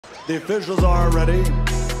The officials are ready.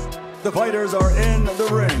 The fighters are in the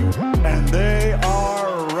ring, and they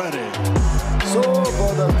are ready. So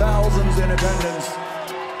for the thousands in attendance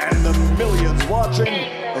and the millions watching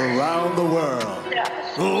around the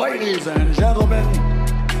world, ladies and gentlemen,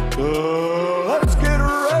 let's get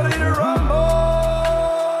ready to rumble!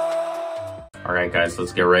 Alright guys,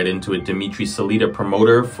 let's get right into it. Dmitry Salita,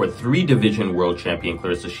 promoter for 3-division world champion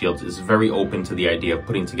Claressa Shields, is very open to the idea of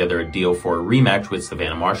putting together a deal for a rematch with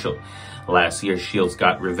Savannah Marshall. Last year, Shields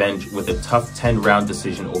got revenge with a tough 10-round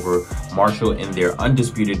decision over Marshall in their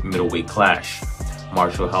undisputed middleweight clash.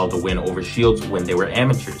 Marshall held a win over Shields when they were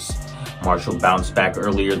amateurs. Marshall bounced back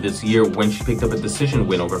earlier this year when she picked up a decision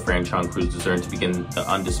win over Franchon Crews-Dezurn to begin the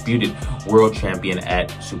undisputed world champion at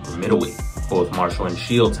super middleweight. Both Marshall and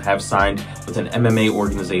Shields have signed with an MMA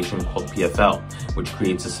organization called PFL, which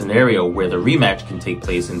creates a scenario where the rematch can take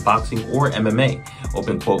place in boxing or MMA.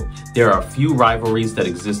 Open quote, "There are few rivalries that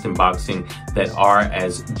exist in boxing that are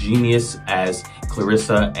as genius as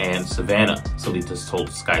Claressa and Savannah," Salita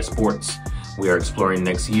told Sky Sports. "We are exploring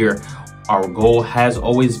next year. Our goal has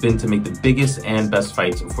always been to make the biggest and best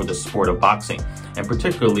fights for the sport of boxing, and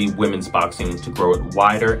particularly women's boxing, to grow it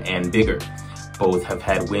wider and bigger. Both have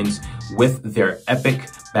had wins with their epic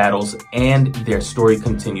battles, and their story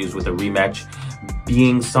continues with a rematch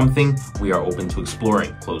being something we are open to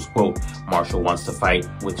exploring," close quote. Marshall wants to fight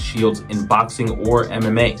with Shields in boxing or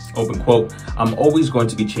MMA. Open quote, "I'm always going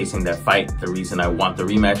to be chasing that fight. The reason I want the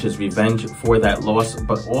rematch is revenge for that loss,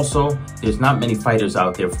 but also there's not many fighters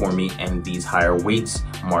out there for me and these higher weights,"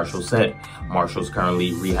 Marshall said. Marshall's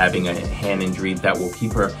currently rehabbing a hand injury that will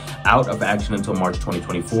keep her out of action until March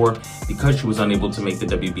 2024. Because she was unable to make the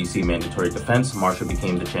WBC mandatory defense, Marshall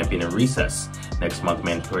became the champion in recess. Next month,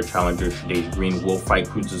 mandatory challenger Shadej Green will fight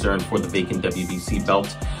Crews-Dezurn for the vacant WBC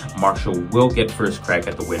belt. Marshall will get first crack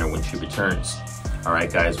at the winner when she returns. All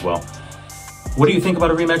right, guys, well, what do you think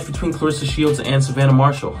about a rematch between Claressa Shields and Savannah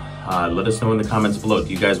Marshall? Let us know in the comments below. Do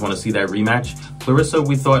you guys want to see that rematch? Claressa,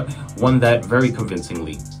 we thought, won that very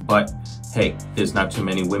convincingly, but hey, there's not too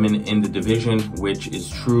many women in the division, which is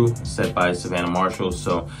true, said by Savannah Marshall.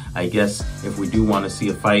 So I guess if we do want to see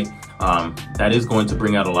a fight, that is going to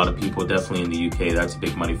bring out a lot of people, definitely in the UK. That's a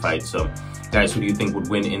big money fight. So guys, who do you think would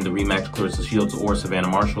win in the rematch, Claressa Shields or Savannah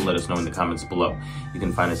Marshall? Let us know in the comments below. You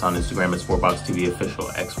can find us on Instagram at SportBox TV Official,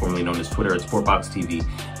 X formerly known as Twitter at SportBox TV.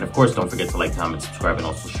 And of course, don't forget to like, comment, subscribe, and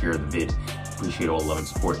also share the vid. Appreciate all love and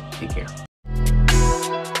support. Take care.